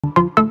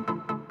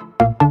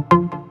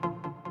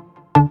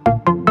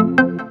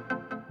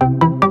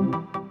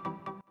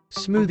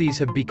Smoothies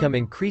have become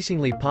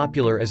increasingly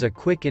popular as a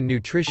quick and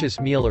nutritious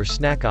meal or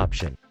snack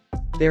option.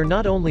 They are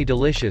not only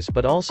delicious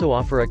but also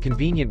offer a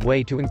convenient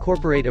way to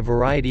incorporate a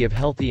variety of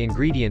healthy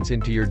ingredients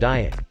into your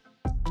diet.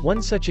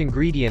 One such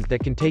ingredient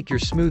that can take your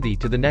smoothie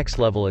to the next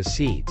level is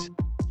seeds.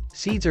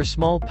 Seeds are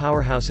small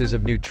powerhouses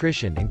of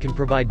nutrition and can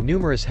provide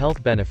numerous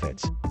health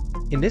benefits.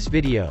 In this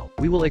video,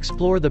 we will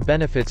explore the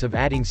benefits of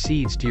adding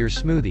seeds to your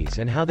smoothies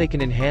and how they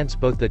can enhance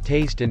both the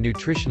taste and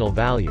nutritional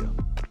value.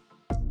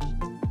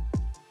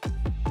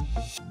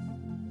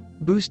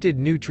 Boosted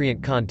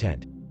nutrient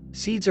content.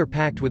 Seeds are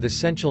packed with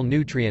essential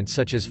nutrients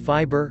such as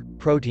fiber,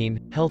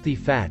 protein, healthy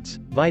fats,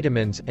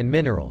 vitamins, and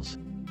minerals.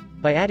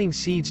 By adding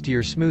seeds to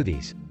your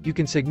smoothies, you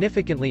can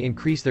significantly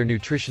increase their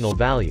nutritional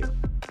value.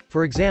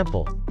 For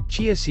example,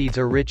 chia seeds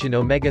are rich in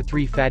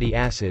omega-3 fatty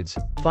acids,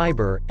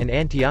 fiber, and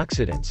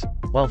antioxidants,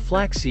 while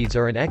flax seeds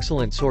are an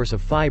excellent source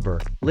of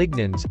fiber,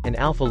 lignans, and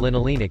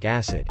alpha-linolenic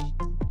acid.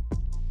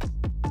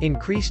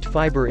 Increased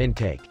fiber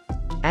intake.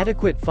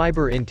 Adequate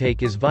fiber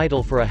intake is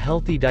vital for a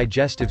healthy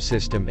digestive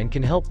system and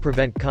can help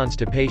prevent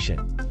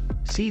constipation.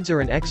 Seeds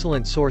are an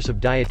excellent source of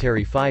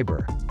dietary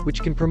fiber,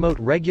 which can promote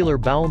regular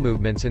bowel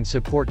movements and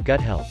support gut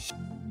health.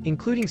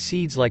 Including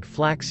seeds like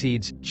flax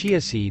seeds,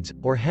 chia seeds,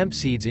 or hemp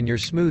seeds in your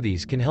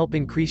smoothies can help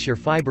increase your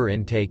fiber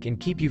intake and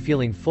keep you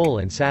feeling full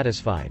and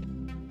satisfied.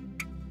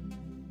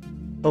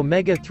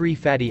 Omega-3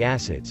 fatty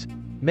acids.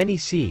 Many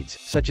seeds,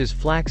 such as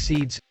flax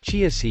seeds,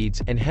 chia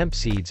seeds, and hemp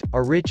seeds,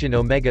 are rich in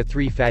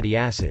omega-3 fatty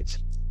acids.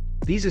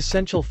 These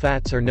essential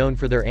fats are known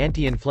for their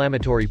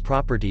anti-inflammatory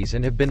properties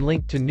and have been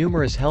linked to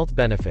numerous health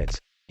benefits,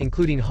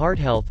 including heart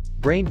health,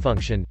 brain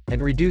function,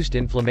 and reduced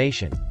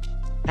inflammation.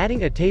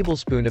 Adding a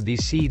tablespoon of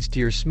these seeds to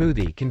your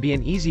smoothie can be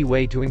an easy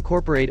way to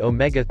incorporate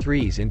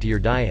omega-3s into your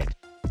diet.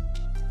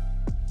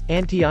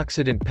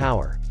 Antioxidant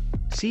power.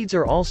 Seeds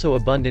are also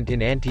abundant in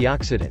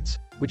antioxidants,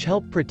 which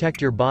help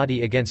protect your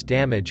body against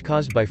damage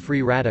caused by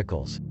free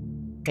radicals.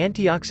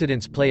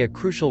 Antioxidants play a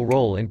crucial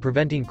role in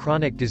preventing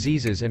chronic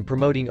diseases and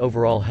promoting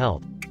overall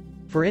health.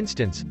 For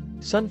instance,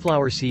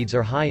 sunflower seeds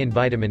are high in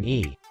vitamin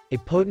E, a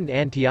potent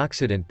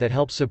antioxidant that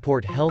helps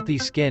support healthy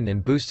skin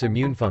and boosts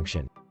immune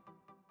function.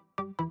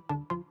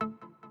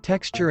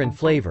 Texture and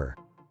flavor.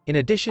 In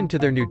addition to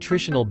their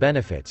nutritional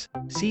benefits,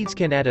 seeds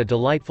can add a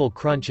delightful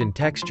crunch and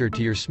texture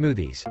to your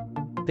smoothies.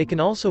 They can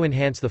also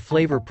enhance the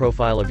flavor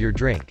profile of your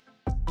drink.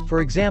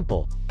 For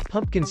example,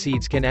 pumpkin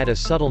seeds can add a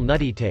subtle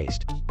nutty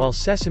taste, while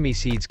sesame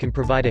seeds can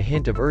provide a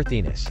hint of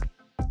earthiness.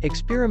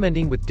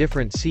 Experimenting with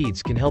different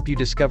seeds can help you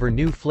discover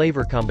new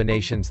flavor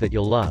combinations that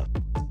you'll love.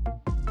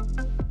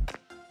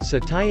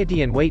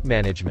 Satiety and weight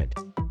management.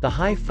 The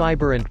high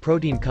fiber and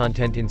protein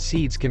content in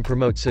seeds can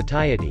promote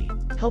satiety,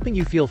 helping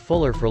you feel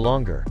fuller for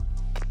longer.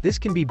 This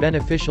can be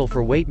beneficial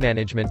for weight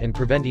management and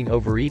preventing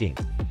overeating.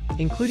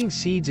 Including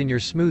seeds in your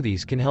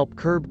smoothies can help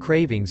curb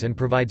cravings and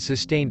provide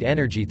sustained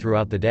energy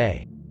throughout the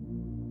day.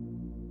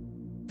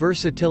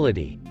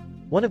 Versatility.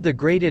 One of the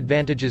great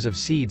advantages of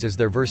seeds is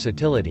their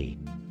versatility.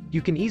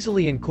 You can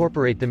easily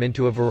incorporate them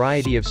into a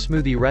variety of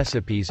smoothie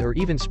recipes or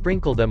even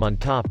sprinkle them on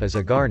top as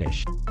a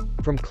garnish.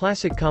 From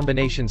classic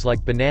combinations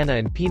like banana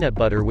and peanut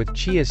butter with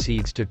chia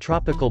seeds to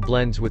tropical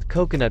blends with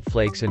coconut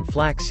flakes and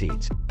flax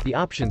seeds, the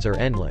options are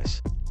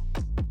endless.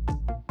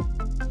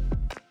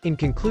 In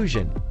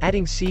conclusion,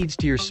 adding seeds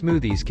to your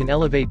smoothies can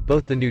elevate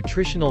both the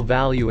nutritional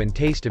value and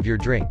taste of your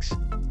drinks.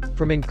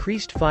 From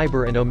increased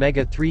fiber and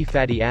omega-3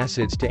 fatty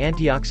acids to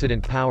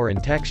antioxidant power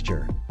and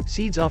texture,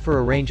 seeds offer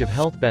a range of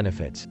health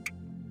benefits.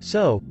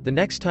 So, the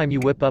next time you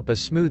whip up a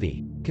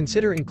smoothie,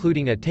 consider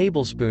including a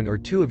tablespoon or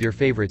two of your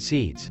favorite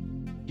seeds.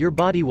 Your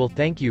body will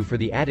thank you for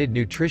the added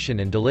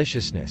nutrition and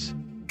deliciousness.